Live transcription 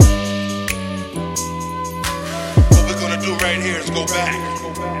right here. Let's go back.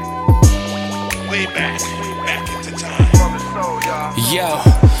 Way back into time. Yo,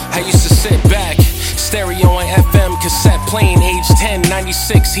 I used to sit back, stereo on FM, cassette playing, age 10,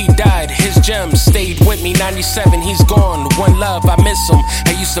 96, he died, his gems stayed with me, 97, he's gone, one love, I miss him,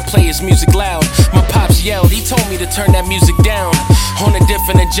 I used to play his music loud, my pops yelled, he told me to turn that music down, on a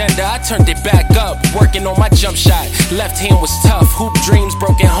different agenda, I turned it back up, working on my jump shot, left hand was tough, hoop dreams,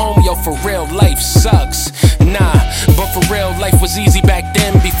 broken home, yo for real, life sucks, nah, but for real, life was easy back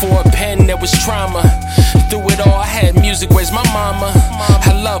then, before a pen, there was trauma, through it all, I had music, where's my mama?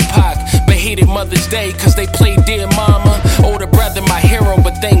 I love Pac, but hated Mother's Day, cause they played Dear Mama. Older brother, my hero,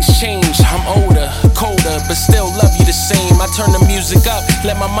 but things change. I'm older, colder, but still love you the same. I turn the music up,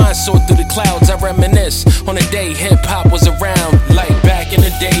 let my mind soar through the clouds. I reminisce on the day hip-hop was around. Like back in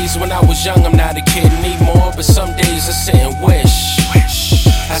the days when I was young, I'm not a kid, need more, but some days I sit and wish.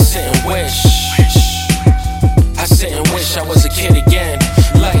 I sit and wish. I sit and wish I was a kid again.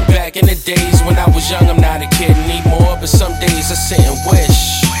 Like back in the days when I was young, I'm not a kid, need more, but some days I sit and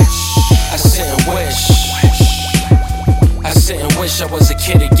wish. I sit and wish. I sit and wish I was a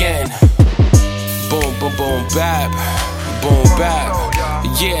kid again. Boom, boom, boom, bap. Boom, bap.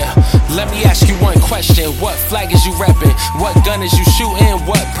 Yeah, let me ask you one question. What flag is you reppin'? What gun is you shootin'?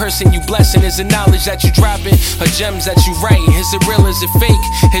 What person you blessin'? Is it knowledge that you droppin'? Or gems that you write? Is it real, is it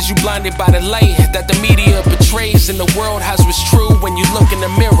fake? Is you blinded by the light that the media portrays in the world? How's what's true when you look in the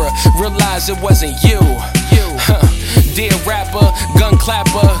mirror? Realize it wasn't you. Dear rapper, gun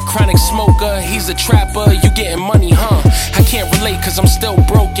clapper, chronic smoker, he's a trapper, you getting money, huh? I can't relate cause I'm still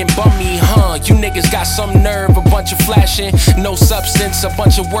broken, bummy, huh? You niggas got some nerve, a bunch of flashing, no substance, a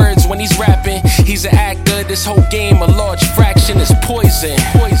bunch of words when he's rapping. He's an actor, this whole game, a large fraction is poison.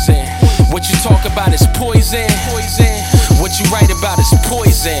 What you talk about is poison. What you write about is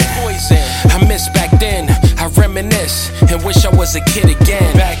poison. I miss back then, I reminisce and wish I was a kid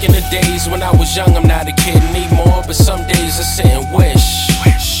again. Back in the days when I was young, I'm not a kid, need more, but some days I sit and wish.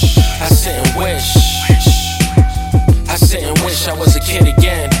 I sit and wish. I sit and wish I was a kid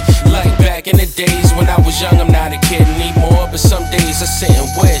again. Like back in the days when I was young, I'm not a kid, need more, but some days I sit and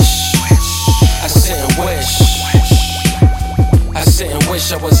wish.